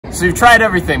So you've tried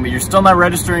everything, but you're still not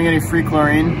registering any free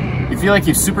chlorine. You feel like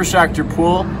you've super shocked your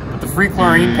pool, but the free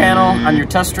chlorine panel on your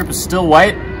test strip is still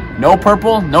white. No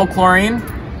purple, no chlorine.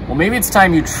 Well, maybe it's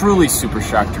time you truly super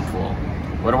shocked your pool.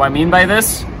 What do I mean by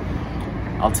this?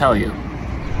 I'll tell you.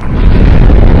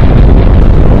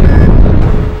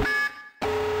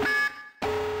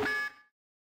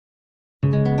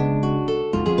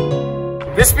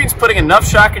 This means putting enough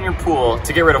shock in your pool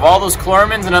to get rid of all those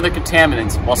chloramines and other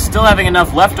contaminants while still having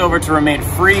enough left over to remain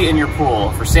free in your pool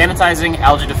for sanitizing,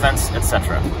 algae defense,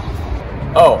 etc.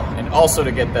 Oh, and also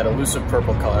to get that elusive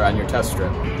purple color on your test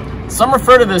strip. Some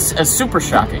refer to this as super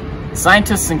shocking.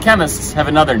 Scientists and chemists have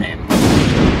another name.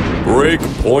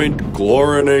 Breakpoint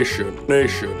chlorination.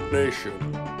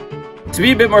 Nation. To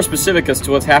be a bit more specific as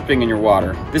to what's happening in your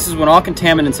water, this is when all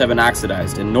contaminants have been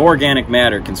oxidized and no organic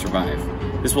matter can survive.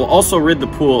 This will also rid the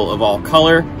pool of all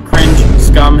color, cringe,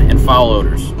 scum, and foul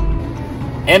odors.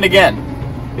 And again,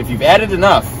 if you've added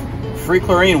enough, free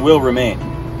chlorine will remain.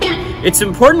 It's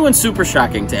important when super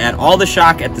shocking to add all the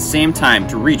shock at the same time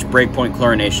to reach breakpoint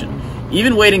chlorination.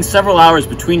 Even waiting several hours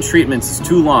between treatments is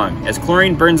too long, as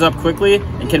chlorine burns up quickly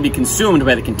and can be consumed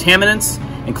by the contaminants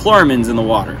and chloramines in the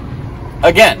water.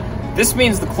 Again, this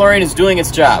means the chlorine is doing its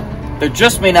job. There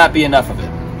just may not be enough of it.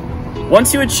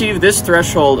 Once you achieve this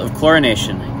threshold of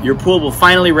chlorination, your pool will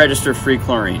finally register free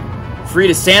chlorine. Free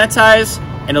to sanitize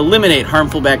and eliminate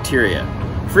harmful bacteria.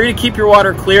 Free to keep your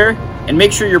water clear and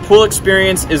make sure your pool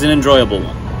experience is an enjoyable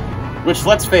one. Which,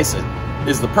 let's face it,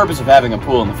 is the purpose of having a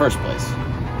pool in the first place.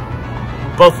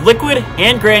 Both liquid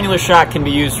and granular shock can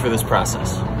be used for this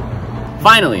process.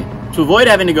 Finally, to avoid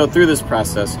having to go through this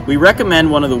process, we recommend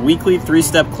one of the weekly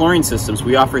 3-step chlorine systems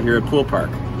we offer here at Pool Park.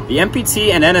 The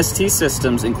MPT and NST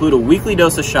systems include a weekly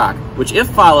dose of shock, which if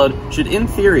followed, should in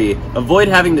theory avoid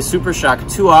having to super shock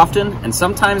too often and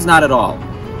sometimes not at all.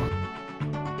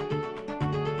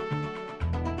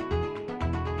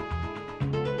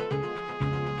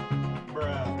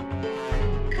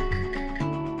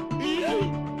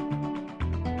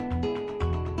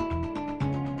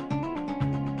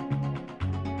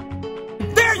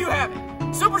 There you have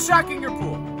it! Super shocking your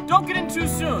pool. Don't get in too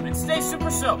soon and stay super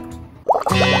soaked.